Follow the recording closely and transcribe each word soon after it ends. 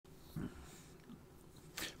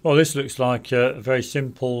Well, this looks like a very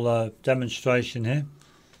simple demonstration here.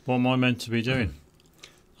 What am I meant to be doing?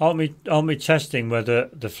 Aren't we testing whether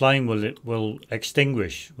the flame will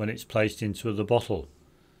extinguish when it's placed into the bottle?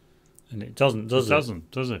 And it doesn't, does it? It doesn't,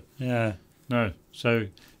 does it? Yeah. No. So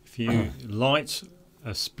if you light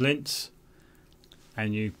a splint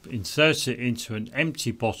and you insert it into an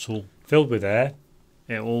empty bottle Filled with air,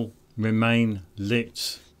 it will remain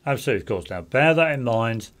lit. Absolutely, of course. Now, bear that in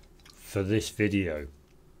mind for this video.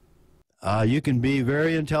 You can be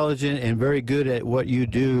very intelligent and very good at what you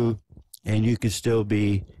do, and you can still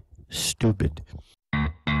be stupid.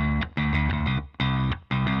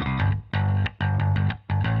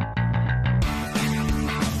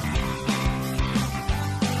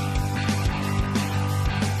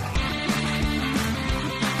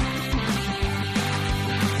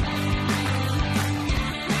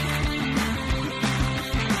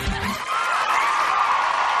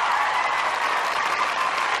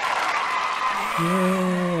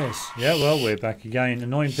 Yes. Yeah, well, we're back again,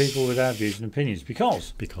 annoying people with our views and opinions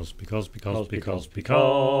because Because a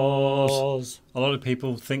lot of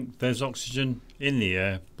people think there's oxygen in the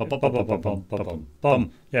air.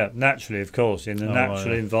 Yeah, naturally, of course, in the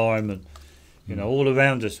natural environment. You know, all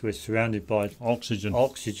around us we're surrounded by Oxygen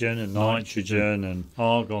and nitrogen and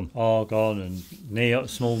argon and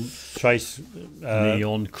small trace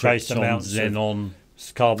neon, trace krypton, amounts xenon,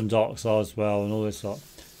 of carbon dioxide as well, and all this lot.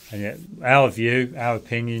 And yet, our view, our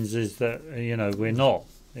opinions is that we're not.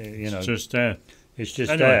 It's just air. It's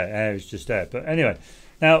just air. Air is just air. But anyway,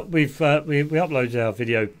 now we uploaded our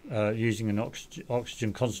video using an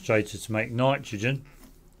oxygen concentrator to make nitrogen.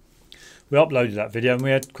 We uploaded that video and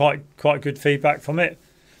we had quite good feedback from it.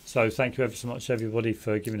 So thank you ever so much, everybody,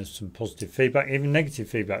 for giving us some positive feedback. Even negative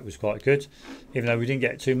feedback was quite good, even though we didn't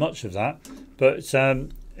get too much of that. But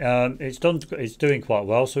it's doing quite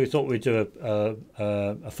well, so we thought we'd do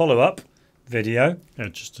a follow-up video. Yeah,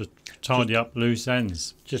 just to tidy up loose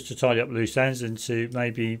ends. Just to tidy up loose ends and to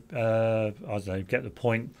maybe I don't know, get the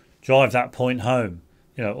point, drive that point home,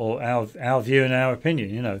 or our view and our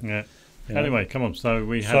opinion, Yeah. Anyway, come on. So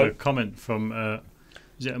we had a comment from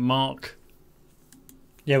is it Mark?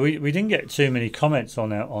 Yeah, we didn't get too many comments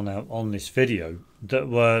on this video that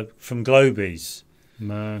were from Globies.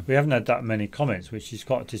 No. We haven't had that many comments, which is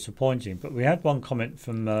quite disappointing. But we had one comment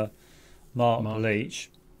from Mark Leach,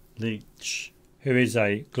 who is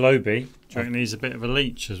a Globie. Do you reckon he's a bit of a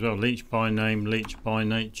leech as well? Leech by name, leech by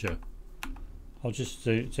nature. I'll just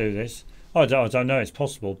do this. I don't know. It's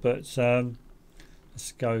possible, but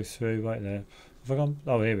let's go through. Wait there. Have I gone?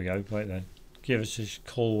 Oh, here we go. Wait there. Give us a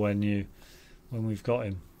call when we've got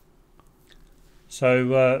him.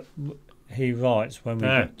 So he writes when we.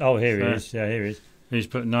 Oh, here he is. Yeah, here he is. He's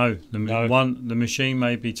put no. The machine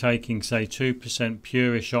may be taking, say, 2%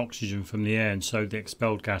 purish oxygen from the air, and so the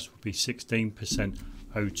expelled gas would be 16%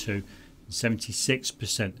 O2 and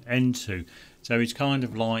 76% N2. So it's kind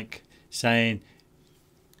of like saying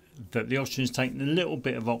that the oxygen is taking a little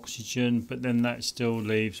bit of oxygen, but then that still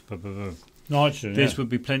leaves nitrogen. This would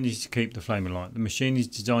be plenty to keep the flame alight. The machine is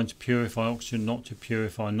designed to purify oxygen, not to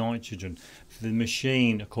purify nitrogen. The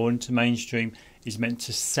machine, according to mainstream, is meant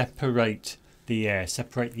to separate the air,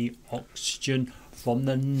 separate the oxygen from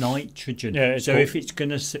the nitrogen. Yeah, so if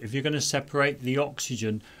you're gonna separate the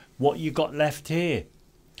oxygen, what you got left here?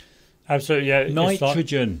 Absolutely, yeah.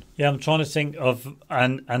 Nitrogen. I'm trying to think of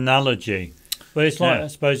an analogy. Well, it's like, I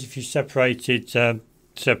suppose, if you separated,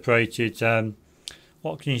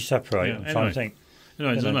 what can you separate? Yeah, I'm trying to think.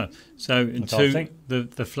 No, it doesn't matter. So,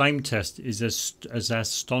 the flame test is an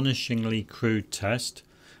astonishingly crude test.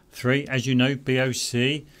 3, as you know,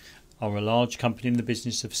 BOC are a large company in the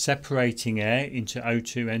business of separating air into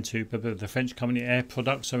O2, N2, but the French company Air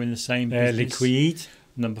Products are in the same business. Liquide.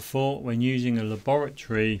 Number 4, when using a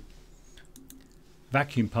laboratory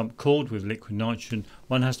vacuum pump cooled with liquid nitrogen,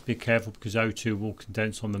 one has to be careful because O2 will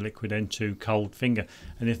condense on the liquid N2 cold finger,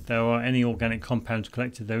 and if there are any organic compounds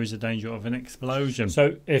collected, there is a danger of an explosion.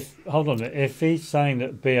 So if he's saying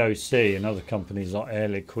that BOC and other companies like Air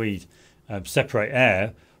Liquide separate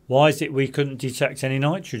air, why is it we couldn't detect any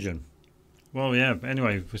nitrogen? Well, yeah.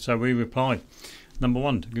 Anyway, so we replied. Number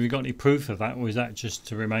 1, have you got any proof of that, or is that just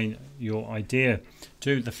to remain your idea?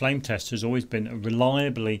 2, the flame test has always been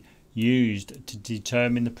reliably used to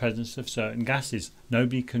determine the presence of certain gases.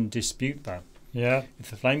 Nobody can dispute that. Yeah. If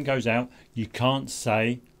the flame goes out, you can't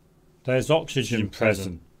say there's oxygen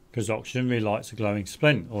present, because oxygen relights a glowing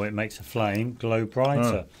splint, or it makes a flame glow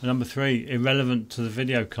brighter. Number 3, irrelevant to the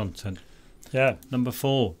video content. Yeah. Number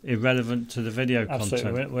 4, irrelevant to the video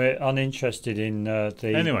Absolutely. content. We're uninterested in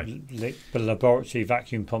the laboratory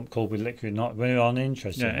vacuum pump called with liquid nitrogen. We're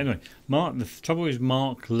uninterested. Yeah, anyway, the trouble with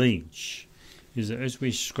Mark Leach is that as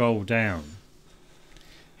we scroll down,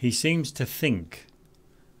 he seems to think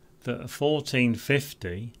that a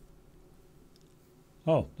 1450...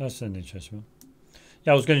 Oh, that's an interesting one.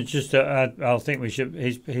 Yeah, I was going to just add, I think we should,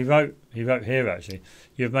 he wrote here actually,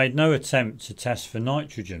 you've made no attempt to test for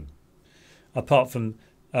nitrogen, apart from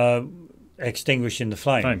extinguishing the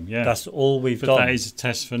flame. Yeah. That's all we've but done. That is a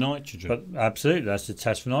test for nitrogen. But absolutely, that's a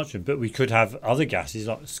test for nitrogen. But we could have other gases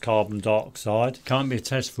like carbon dioxide. Can't be a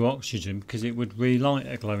test for oxygen because it would relight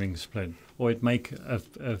a glowing splint, or it'd make a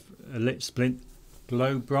lit splint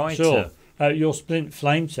glow brighter. Sure. Your splint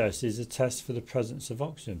flame test is a test for the presence of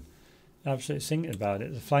oxygen. Absolutely thinking about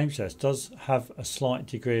it, the flame test does have a slight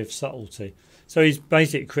degree of subtlety. So he's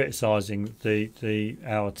basically criticising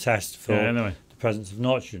our test for the presence of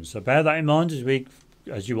nitrogen. So bear that in mind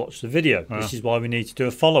as you watch the video. This is why we need to do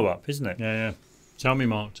a follow-up, isn't it? Yeah. Tell me,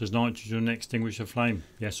 Mark, does nitrogen extinguish a flame?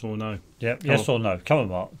 Yes or no? Yeah, yes or no. Come on,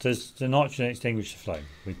 Mark. Does the nitrogen extinguish the flame?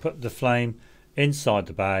 We put the flame inside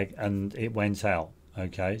the bag and it went out.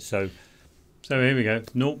 Okay, so here we go.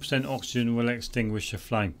 0% oxygen will extinguish a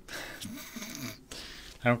flame.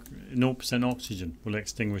 0% oxygen will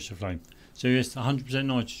extinguish a flame. So yes, 100%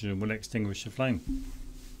 nitrogen will extinguish a flame.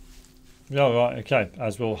 Yeah, right, okay.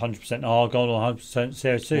 As will 100% argon or 100%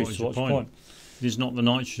 CO2. What's your point? It is not the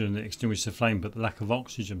nitrogen that extinguishes the flame, but the lack of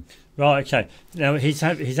oxygen. Right, okay. Now, he's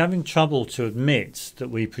having trouble to admit that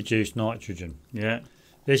we produce nitrogen. Yeah.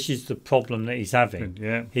 This is the problem that he's having.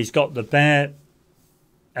 Yeah. He's got the bare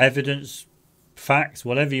evidence, facts,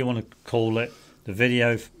 whatever you want to call it, the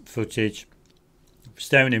video footage,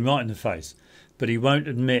 staring him right in the face. But he won't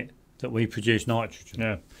admit that we produce nitrogen.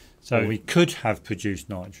 Yeah. So we could have produced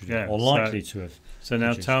nitrogen, or likely to have. So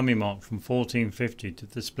now tell me, Mark, from 1450,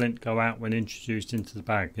 did the splint go out when introduced into the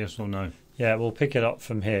bag? Yes or no? Yeah, we'll pick it up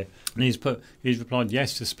from here. And he's replied,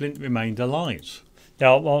 yes, the splint remained alight.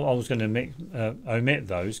 Yeah, I was going to omit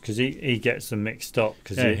those because he gets them mixed up.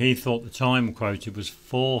 He thought the time quoted was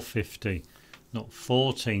 450, not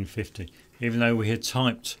 1450, even though we had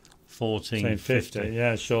typed 1450.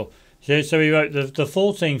 Yeah, sure. So he wrote, the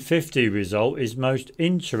 1450 result is most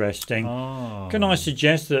interesting. Oh. Can I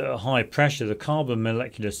suggest that at high pressure the carbon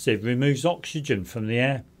molecular sieve removes oxygen from the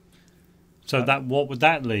air? So what would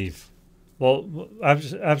that leave? Well,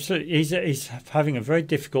 absolutely. He's having a very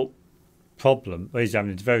difficult problem. Well, he's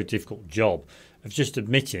having a very difficult job of just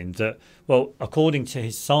admitting that, well, according to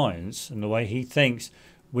his science and the way he thinks,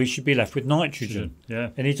 we should be left with nitrogen. Yeah.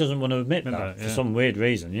 And he doesn't want to admit that for some weird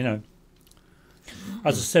reason, you know.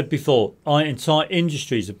 As I said before, entire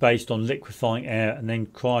industries are based on liquefying air and then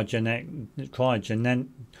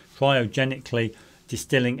cryogenically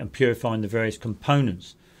distilling and purifying the various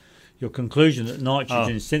components. Your conclusion that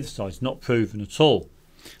nitrogen is synthesized is not proven at all.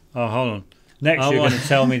 Oh, hold on. Next, you're going to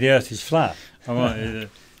tell me the Earth is flat. All right.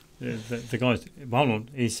 The guy, hold on.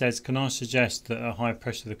 He says, can I suggest that at high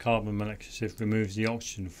pressure the carbon molecular sieve removes the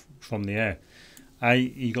oxygen from the air?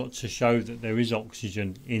 You got to show that there is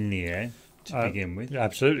oxygen in the air to begin with.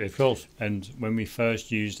 Absolutely, of course. And when we first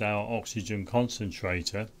used our oxygen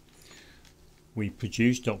concentrator, we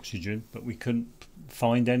produced oxygen, but we couldn't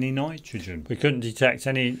find any nitrogen. We couldn't detect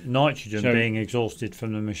any nitrogen being exhausted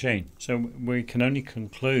from the machine. So we can only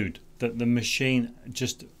conclude that the machine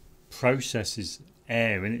just processes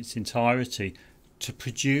air in its entirety to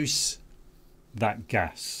produce that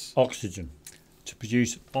gas. Oxygen. To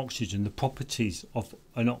produce oxygen, the properties of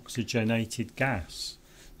an oxygenated gas.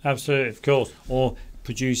 Absolutely, of course. Or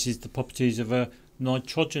produces the properties of a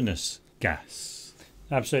nitrogenous gas.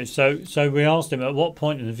 Absolutely. So we asked him, at what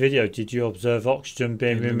point in the video did you observe oxygen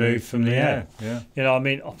being removed from the air? Yeah. You know, I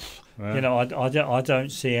mean, you know, I don't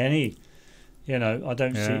see any. You know, I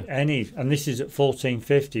don't see any. And this is at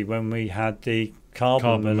 1450 when we had the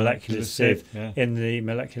carbon molecular sieve in the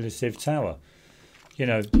molecular sieve tower. You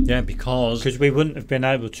know. Yeah, because we wouldn't have been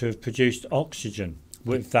able to have produced oxygen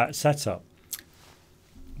with that setup.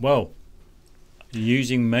 Well,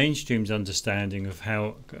 using mainstream's understanding of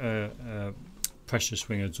how pressure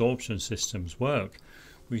swing absorption systems work,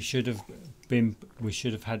 we should have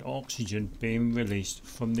had oxygen being released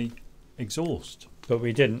from the exhaust. But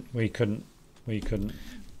we didn't. We couldn't.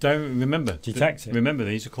 Don't remember. Detect it. Remember,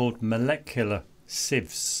 these are called molecular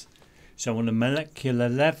sieves. So on a molecular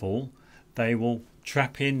level, they will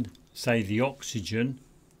trap in, say, the oxygen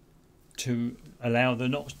to allow the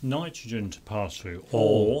nitrogen to pass through,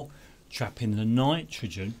 or trapping the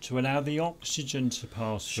nitrogen to allow the oxygen to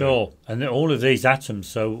pass through. Sure, and all of these atoms,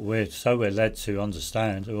 so we're led to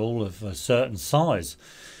understand, are all of a certain size,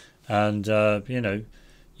 and you know,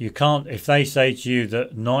 you can't. If they say to you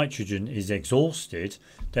that nitrogen is exhausted,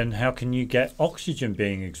 then how can you get oxygen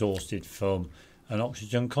being exhausted from an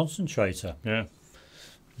oxygen concentrator? Yeah,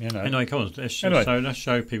 you know. Anyway, come on. Let's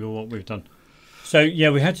show people what we've done. So yeah,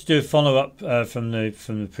 we had to do a follow up from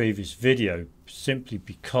the previous video, simply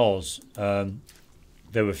because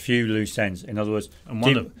there were a few loose ends. In other words,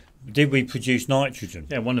 and did we produce nitrogen?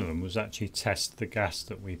 Yeah, one of them was actually test the gas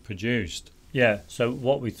that we produced. Yeah. So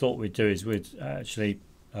what we thought we'd do is we'd actually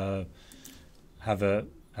have a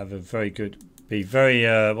very good, be very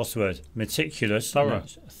what's the word, meticulous,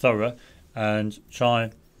 thorough, and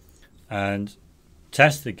try and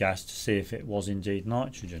test the gas to see if it was indeed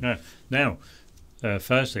nitrogen. Yeah. Now,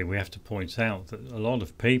 firstly, we have to point out that a lot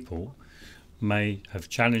of people may have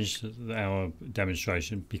challenged our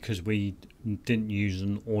demonstration because we didn't use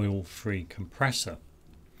an oil-free compressor.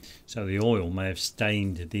 So the oil may have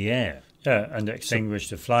stained the air. Yeah, and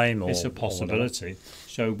extinguished the flame. It's a possibility.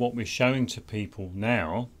 So what we're showing to people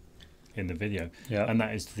now in the video, and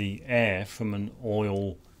that is the air from an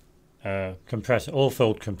oil compressor,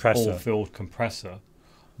 oil-filled compressor,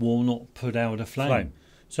 will not put out a flame.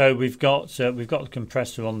 So we've got the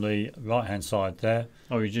compressor on the right hand side there.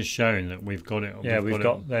 Oh, you're just showing that we've got it. Yeah,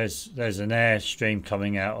 there's an air stream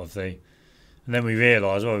coming out of the, and then we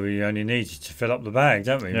realise, we only needed to fill up the bag,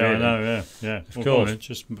 don't we? Yeah, really? I know. Yeah. Of course.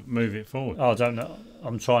 Just move it forward. Oh, I don't know.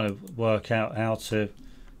 I'm trying to work out how to.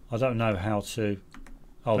 I don't know how to.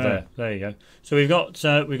 Oh, there you go. So we've got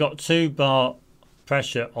 2 bar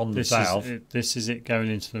pressure on the valve. This is it going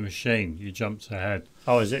into the machine. You jumped ahead.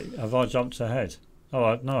 Oh, is it? Have I jumped ahead?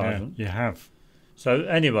 Oh, no, I haven't. You have. So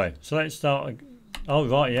anyway, so let's start. Oh,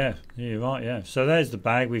 right, yeah. You're right, yeah. So there's the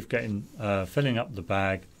bag. We've getting filling up the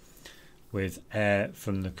bag with air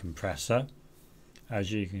from the compressor,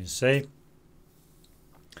 as you can see.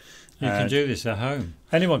 You can do this at home.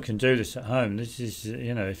 Anyone can do this at home. This is,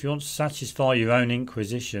 you know, if you want to satisfy your own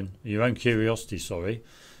your own curiosity,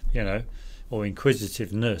 or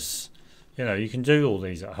inquisitiveness, you can do all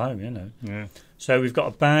these at home, Yeah. So we've got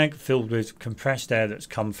a bag filled with compressed air that's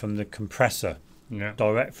come from the compressor,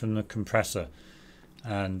 direct from the compressor,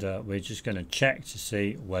 and we're just going to check to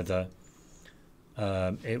see whether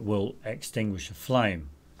it will extinguish a flame.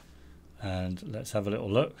 And let's have a little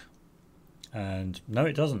look. And no,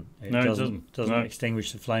 it doesn't. It doesn't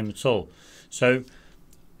extinguish the flame at all. So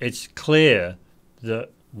it's clear that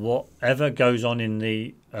whatever goes on in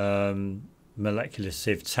the molecular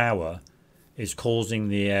sieve tower is causing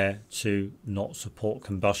the air to not support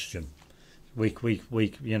combustion. We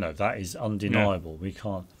that is undeniable. We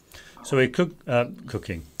can't. So we're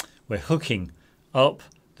cooking. We're hooking up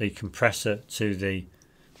the compressor to the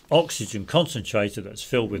oxygen concentrator that's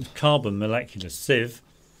filled with carbon molecular sieve,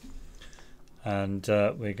 and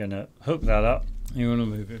we're going to hook that up. You want to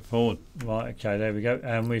move it forward, right? Okay, there we go.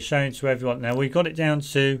 And we're showing to everyone now. We got it down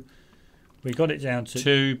to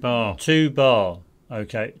 2 bar. 2 bar.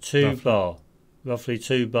 Okay, 2 bar. Roughly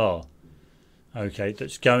 2 bar. Okay,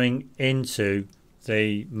 that's going into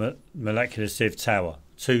the molecular sieve tower.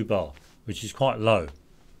 2 bar, which is quite low.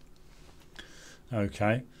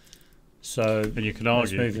 Okay, so but you could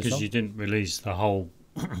argue because you didn't release the whole,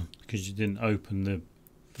 because you didn't open the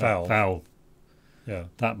valve,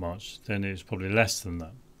 that much, then it's probably less than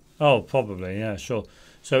that. Oh, probably, yeah, sure.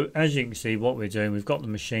 So as you can see, what we're doing, we've got the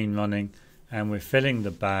machine running, and we're filling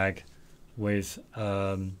the bag with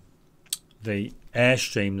the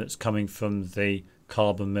airstream that's coming from the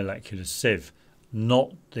carbon molecular sieve,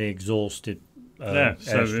 not the exhausted.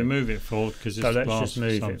 So remove it forward because so let's just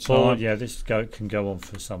move it forward. Yeah, this can go on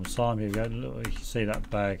for some time. Here we go. Look, you can see that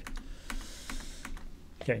bag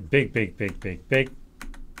getting big.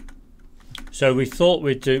 So we thought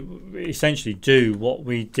we'd essentially do what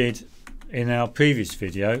we did in our previous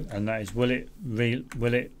video, and that is, will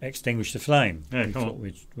it extinguish the flame? Yeah, we thought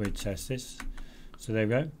we'd test this. So there we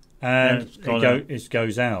go, and it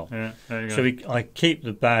goes out. Yeah, there you go. So I keep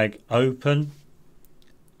the bag open.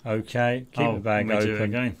 Okay, keep the bag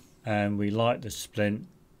open, and we light the splint.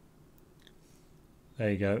 There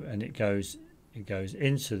you go, and it goes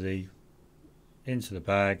into the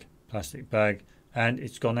bag, plastic bag, and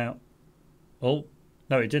it's gone out. Oh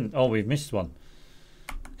no, it didn't. Oh, we've missed one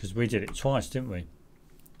because we did it twice, didn't we?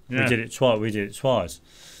 Yeah. We did it twice.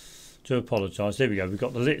 Do apologise. There we go. We've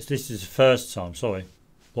got the lits. This is the first time. Sorry,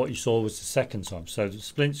 what you saw was the second time. So the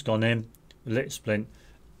splint's gone in, the lit splint,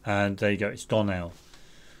 and there you go. It's gone out.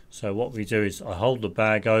 So what we do is I hold the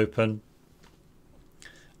bag open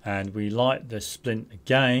and we light the splint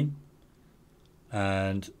again,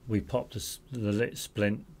 and we pop the lit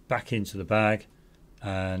splint back into the bag,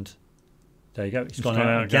 and there you go, it's gone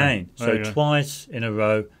out again. So twice in a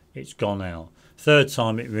row it's gone out. Third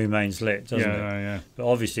time it remains lit, doesn't it? Yeah. But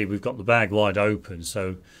obviously we've got the bag wide open,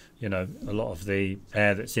 so you know a lot of the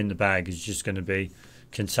air that's in the bag is just going to be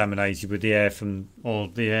contaminated with the air from, or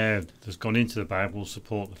the air that's gone into the bag will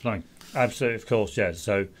support the flame. Absolutely, of course, yeah.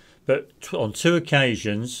 So, but on 2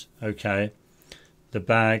 occasions, okay,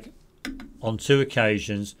 on 2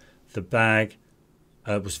 occasions the bag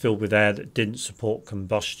was filled with air that didn't support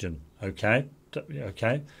combustion. Okay,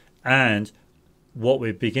 and what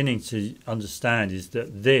we're beginning to understand is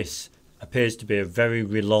that this appears to be a very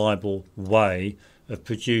reliable way of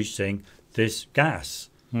producing this gas.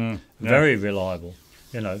 Very reliable,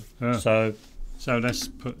 you know. So let's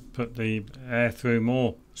put the air through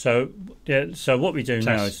more. So what we do tests.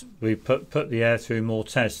 now is we put the air through more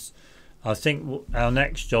tests. I think our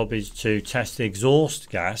next job is to test the exhaust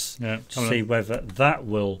gas to see whether that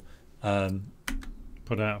will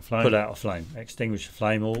put out a flame, extinguish a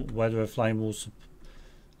flame, or whether a flame will.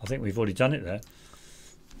 I think we've already done it there.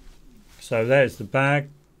 So there's the bag,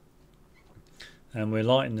 and we're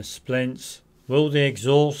lighting the splints. Will the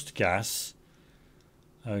exhaust gas,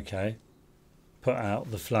 okay, put out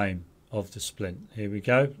the flame of the splint? Here we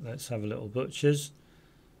go. Let's have a little butchers.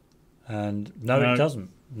 And no, it doesn't.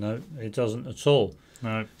 No, it doesn't at all.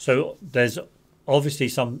 No. So there's obviously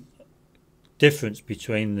some difference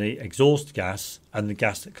between the exhaust gas and the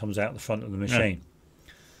gas that comes out the front of the machine.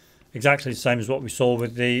 Exactly the same as what we saw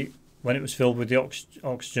with when it was filled with the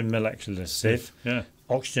oxygen molecular sieve.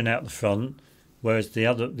 Oxygen out the front, whereas the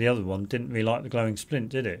other one didn't really like the glowing splint,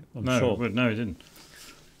 did it? No, it didn't.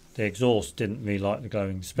 The exhaust didn't really like the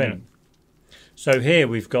glowing splint. So here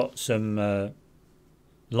we've got some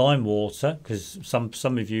lime water, because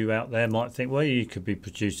some of you out there might think, well, you could be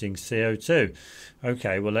producing CO2.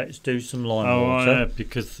 Okay, well, let's do some lime water. Yeah,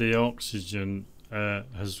 because the oxygen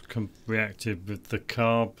has reacted with the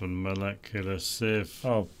carbon molecular sieve.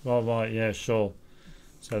 Oh, right, yeah, sure.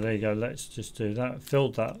 So there you go. Let's just do that.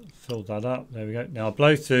 Fill that up. There we go. Now I'll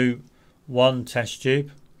blow through 1 test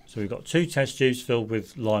tube. So we've got 2 test tubes filled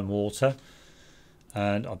with lime water,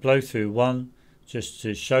 and I blow through 1 just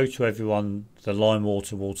to show to everyone the lime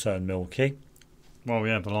water will turn milky. Well,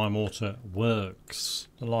 yeah, the lime water works.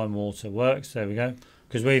 The lime water works. There we go.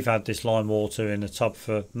 Because we've had this lime water in a tub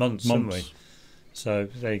for months, haven't we? So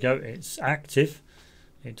there you go. It's active.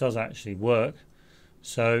 It does actually work.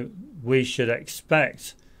 So we should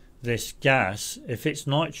expect this gas, if it's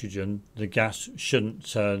nitrogen, the gas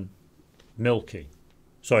shouldn't turn milky.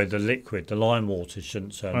 Sorry, the liquid, the lime water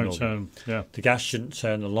shouldn't turn milky. The gas shouldn't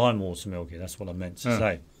turn the lime water milky. That's what I meant to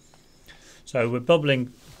say. So we're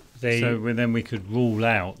bubbling then we could rule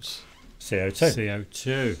out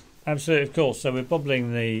CO2. Absolutely, of course. So we're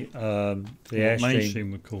bubbling the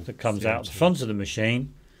airstream that comes out the front of the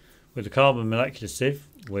machine with the carbon molecular sieve.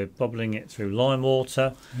 We're bubbling it through lime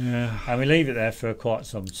water, and we leave it there for quite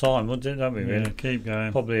some time, don't we? Really? Keep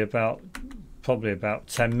going. Probably about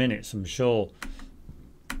 10 minutes, I'm sure.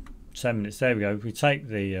 10 minutes. There we go. We take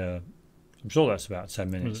the. I'm sure that's about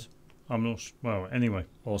 10 minutes. I'm not. Well, anyway,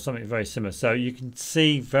 or something very similar. So you can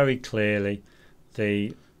see very clearly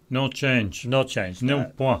the no change. No.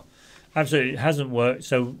 Absolutely, it hasn't worked.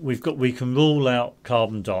 So we can rule out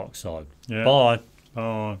carbon dioxide. By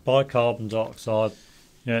carbon dioxide.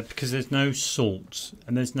 Yeah, because there's no salts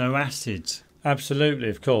and there's no acids. Absolutely,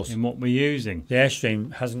 of course. In what we're using, the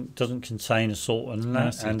airstream doesn't contain a salt and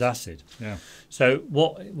acid. Yeah. So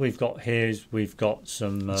what we've got here is we've got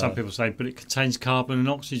some. Some people say, but it contains carbon and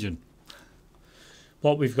oxygen.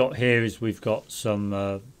 What we've got here is we've got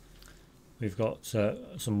some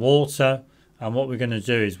water, and what we're going to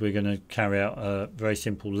do is we're going to carry out a very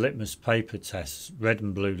simple litmus paper test, red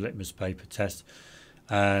and blue litmus paper test.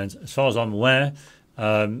 And as far as I'm aware,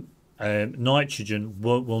 nitrogen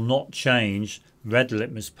will not change red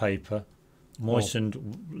litmus paper,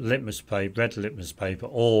 moistened litmus paper, red litmus paper,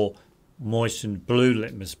 or moistened blue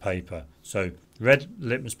litmus paper. So red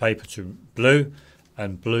litmus paper to blue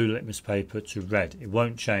and blue litmus paper to red. It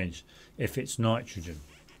won't change if it's nitrogen.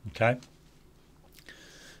 Okay.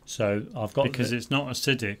 So I've got, because it's not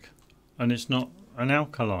acidic and it's not an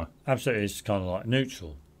alkali. Absolutely, it's kind of like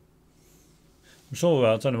neutral. I'm sure,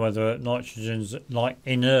 I don't know whether nitrogen's like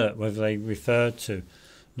inert, whether they refer to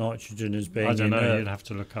nitrogen as being inert. I don't know, you'd have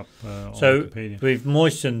to look up on so Wikipedia. We've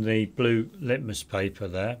moistened the blue litmus paper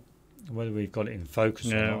there. Whether we've got it in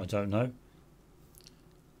focus or not, I don't know.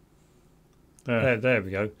 There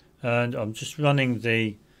we go. And I'm just running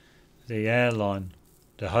the airline,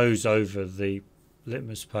 the hose over the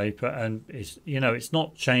litmus paper, and it's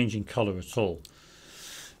not changing colour at all.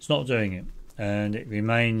 It's not doing it, and it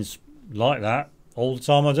remains like that all the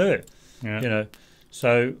time I do it. Yeah. You know,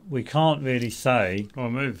 so we can't really say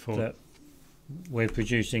that we're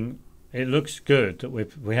producing. It looks good that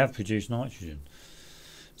we have produced nitrogen.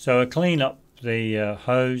 So I clean up the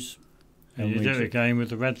hose. And you do it again with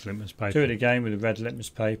the red litmus paper. Do it again with the red litmus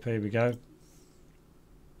paper. Here we go.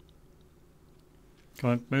 Come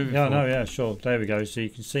on, move it. Yeah, no, yeah, sure. There we go. So you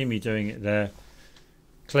can see me doing it there.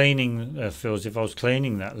 Cleaning feels as if I was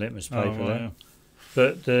cleaning that litmus paper there. Yeah.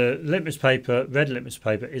 But the litmus paper, red litmus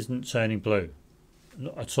paper, isn't turning blue,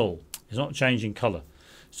 not at all. It's not changing colour.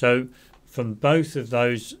 So from both of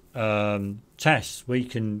those tests, we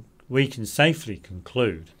can safely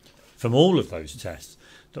conclude from all of those tests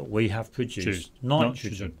that we have produced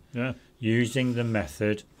nitrogen. Yeah. Using the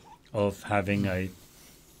method of having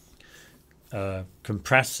a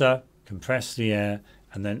compressor, compress the air,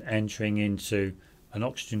 and then entering into an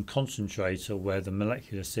oxygen concentrator where the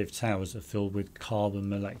molecular sieve towers are filled with carbon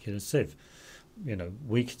molecular sieve. You know,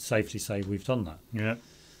 we can safely say we've done that. Yeah.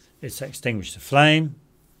 It's extinguished the flame.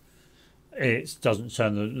 It doesn't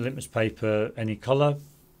turn the litmus paper any colour.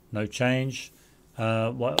 No change.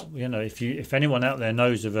 Well, you know, if anyone out there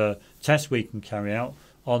knows of a test we can carry out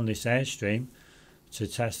on this airstream to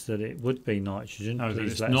test that it would be nitrogen,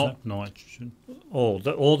 please let us know. Nitrogen, or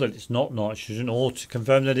that it's not nitrogen, or to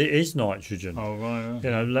confirm that it is nitrogen. Oh right. You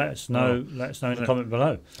know, let us know. Let us know in the comment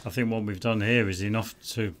below. I think what we've done here is enough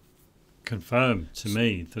to confirm to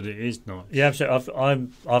me that it is nitrogen. Yeah, absolutely.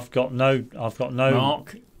 I've got no.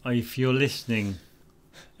 Mark, if you're listening.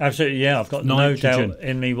 Absolutely, yeah. I've got no doubt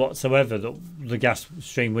in me whatsoever that the gas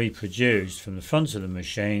stream we produce from the front of the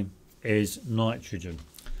machine is nitrogen.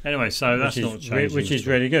 Anyway, so that's not changing. Which is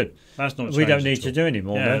really good. That's not. We don't need to do any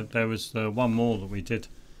more. Yeah, there was one more that we did.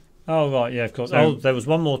 Oh right, yeah, of course. So, there was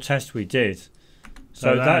one more test we did.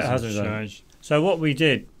 So that hasn't changed. So what we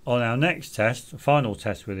did on our next test, the final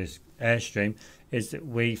test with this airstream, is that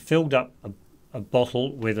we filled up a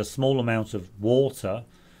bottle with a small amount of water.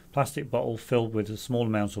 Plastic bottle filled with a small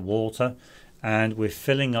amount of water, and we're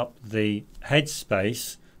filling up the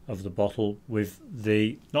headspace of the bottle with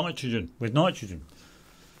the nitrogen.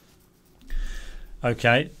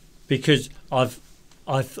 Okay, because I've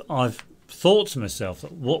thought to myself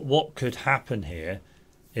that what could happen here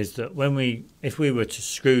is that if we were to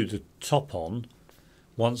screw the top on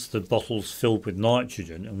once the bottle's filled with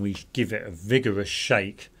nitrogen and we give it a vigorous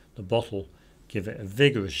shake, the bottle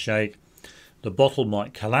the bottle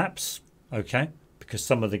might collapse, okay, because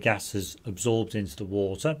some of the gas has absorbed into the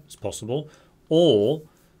water. It's possible. Or,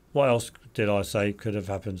 what else did I say could have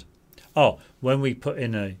happened? Oh, when we put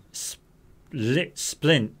in a lit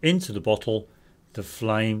splint into the bottle, the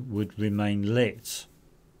flame would remain lit.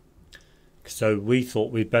 So we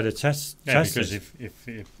thought we'd better test because this. if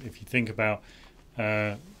you think about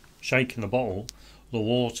shaking the bottle, the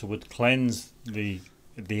water would cleanse the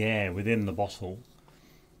air within the bottle.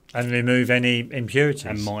 And remove any impurities.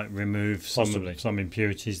 And might remove some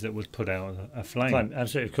impurities that would put out a flame.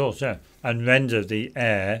 Absolutely, of course, yeah. And render the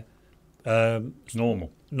air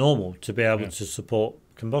normal to be able to support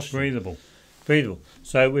combustion. Breathable.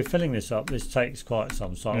 So we're filling this up. This takes quite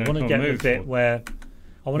some time. I want to get the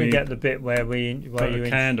bit where we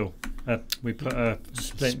put a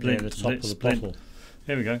splint near the top of the bottle.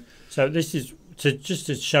 Here we go. So this is just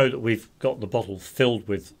to show that we've got the bottle filled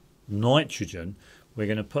with nitrogen. We're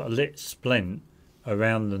going to put a lit splint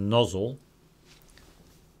around the nozzle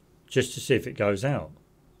just to see if it goes out.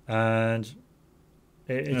 And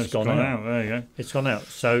it's gone out. There you go. It's gone out.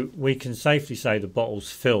 So we can safely say the bottle's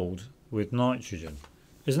filled with nitrogen.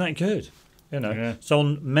 Isn't that good? You know. Yeah. So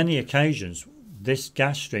on many occasions, this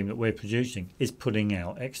gas stream that we're producing is putting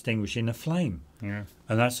out, extinguishing a flame. Yeah.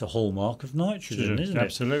 And that's a hallmark of nitrogen, isn't it?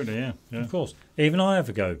 Absolutely, yeah. Of course. Even I have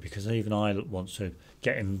a go, because even I want to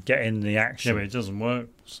get in the action. Yeah, but it doesn't work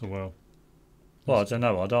so well. Well, I don't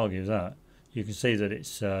know. I'd argue that. You can see that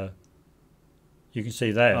it's. You can see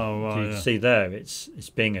there. Oh, right, you can see there. It's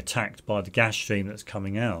being attacked by the gas stream that's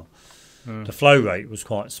coming out. Yeah. The flow rate was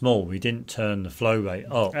quite small. We didn't turn the flow rate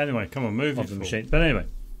up. Anyway, come on, move of the machine. But anyway,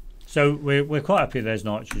 so we're quite happy. There's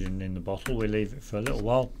nitrogen in the bottle. We leave it for a little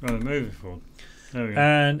while. Move it forward. There we go.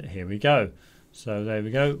 And here we go. So there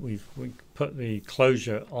we go. We put the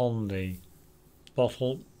closure on the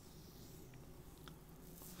bottle.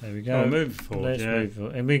 There we go. Move it forward. Let's move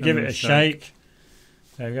it. And we give it a shake.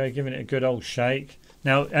 There we go, giving it a good old shake.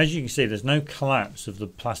 Now, as you can see, there's no collapse of the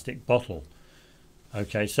plastic bottle.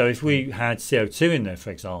 Okay, so if we had CO2 in there,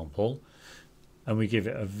 for example, and we give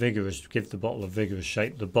the bottle a vigorous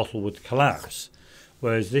shake, the bottle would collapse.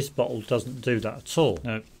 Whereas this bottle doesn't do that at all.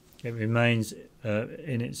 No. It remains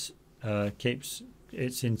keeps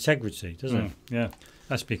its integrity, doesn't it? Yeah,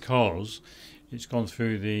 that's because it's gone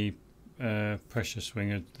through the pressure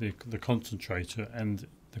swinger, the concentrator, and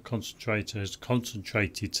the concentrator has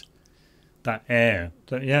concentrated that air.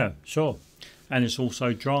 Yeah, sure. And it's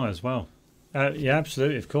also dry as well. Yeah,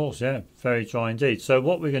 absolutely, of course, yeah. Very dry indeed. So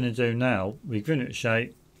what we're going to do now, we've given it a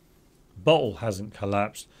shake. Bottle hasn't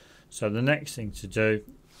collapsed. So the next thing to do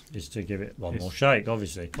is to give it one more shake,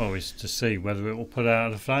 obviously. Well, it's to see whether it will put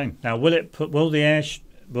out the flame. Now, will the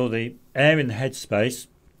air in the headspace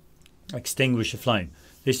extinguish a flame?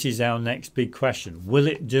 This is our next big question. Will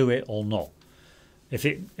it do it or not? If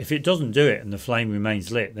it doesn't do it and the flame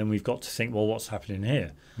remains lit, then we've got to think, well, what's happening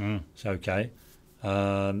here? It's okay.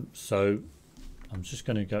 So I'm just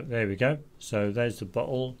going to go. There we go. So there's the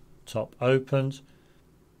bottle, top opened.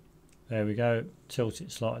 There we go. Tilt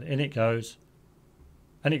it slightly. In it goes.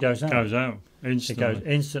 And it goes out. Goes out instantly.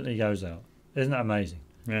 Instantly goes out. Isn't that amazing?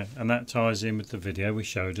 Yeah, and that ties in with the video we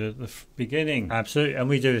showed at the beginning. Absolutely. And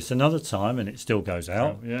we do this another time and it still goes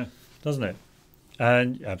out. Oh, yeah. Doesn't it?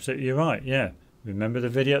 And absolutely you're right, yeah. Remember the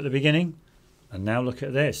video at the beginning? And now look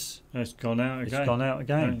at this. It's gone out again. It's gone out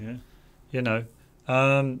again. Yeah. You know.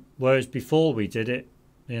 Whereas before we did it,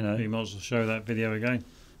 you know. You might as well show that video again.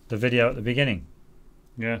 The video at the beginning.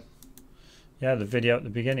 Yeah. Yeah, the video at the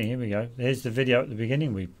beginning. Here we go. Here's the video at the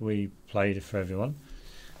beginning we played for everyone.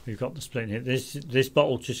 We've got the split here. This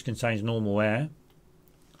bottle just contains normal air.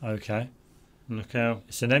 Okay. Look how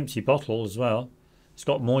it's an empty bottle as well. It's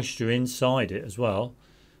got moisture inside it as well.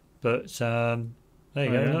 But there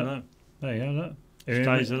you go. Look. There you go. Look. It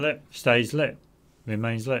stays lit. Stays lit.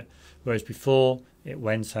 Remains lit. Whereas before it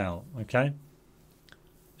went out. Okay.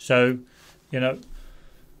 So, you know,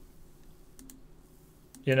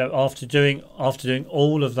 after doing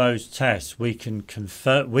all of those tests, we can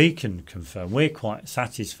confirm. We're quite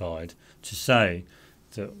satisfied to say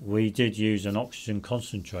that we did use an oxygen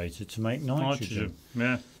concentrator to make nitrogen.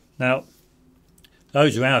 Yeah. Now,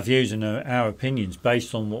 those are our views and our opinions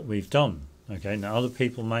based on what we've done. Okay. Now, other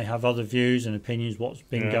people may have other views and opinions. What's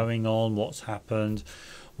been going on? What's happened?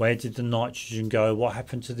 Where did the nitrogen go? What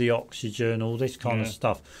happened to the oxygen? All this kind of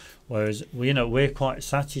stuff. Whereas we're quite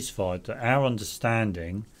satisfied that our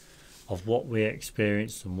understanding of what we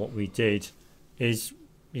experienced and what we did is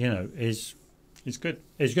good.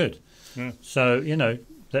 Is good. Yeah. So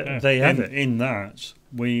they have it. In that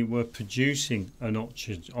we were producing an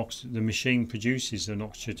the machine produces an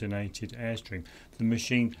oxygenated airstream. The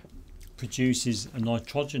machine produces a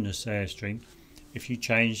nitrogenous airstream if you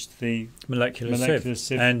change the molecular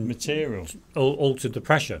sieve and material, altered the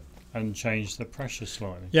pressure. And change the pressure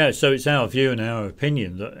slightly. Yeah, so it's our view and our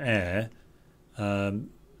opinion that air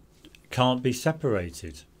can't be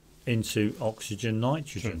separated into oxygen,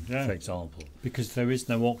 nitrogen, for example. Because there is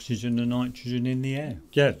no oxygen and nitrogen in the air.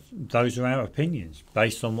 Yeah, those are our opinions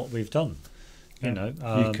based on what we've done. Yeah.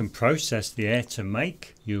 You can process the air to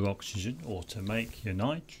make your oxygen or to make your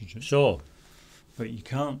nitrogen. Sure. But you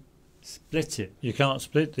can't split it. You can't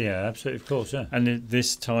split the air, absolutely, of course, yeah. And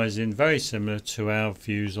this ties in very similar to our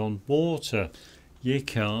views on water. You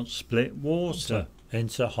can't split water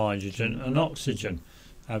into hydrogen and oxygen.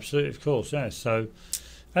 Absolutely, of course, yeah. So,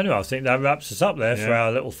 anyway, I think that wraps us up there for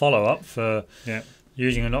our little follow-up for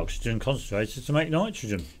using an oxygen concentrator to make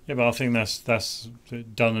nitrogen. Yeah, but I think that's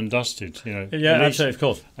done and dusted, Yeah, absolutely, of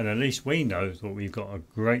course. And at least we know that we've got a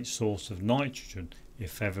great source of nitrogen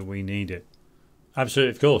if ever we need it.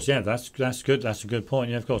 Absolutely, of course. Yeah, that's good. That's a good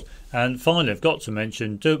point. Yeah, of course. And finally, I've got to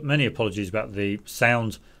mention. Many apologies about the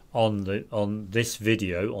sound on this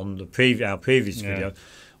video, on the our previous video.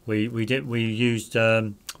 We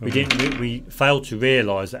failed to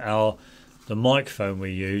realise that the microphone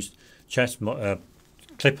we used,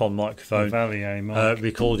 clip-on microphone, Valier mic,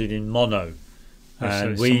 recorded in mono,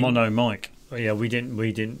 and it's a mono mic. Yeah,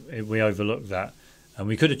 we overlooked that. And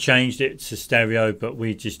we could have changed it to stereo, but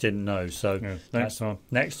we just didn't know. So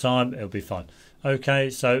next time it'll be fine. Okay,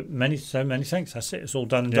 so many thanks. That's it. It's all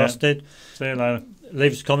done and dusted. See you later.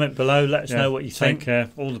 Leave us a comment below. Let us know what you think. Take care.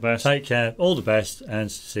 All the best. Take care. All the best, and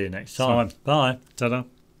see you next time. Bye. Ta-da.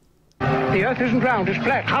 The Earth isn't round, it's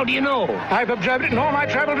flat. How do you know? I've observed it in all my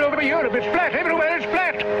travels over Europe. It's flat. Everywhere it's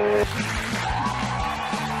flat.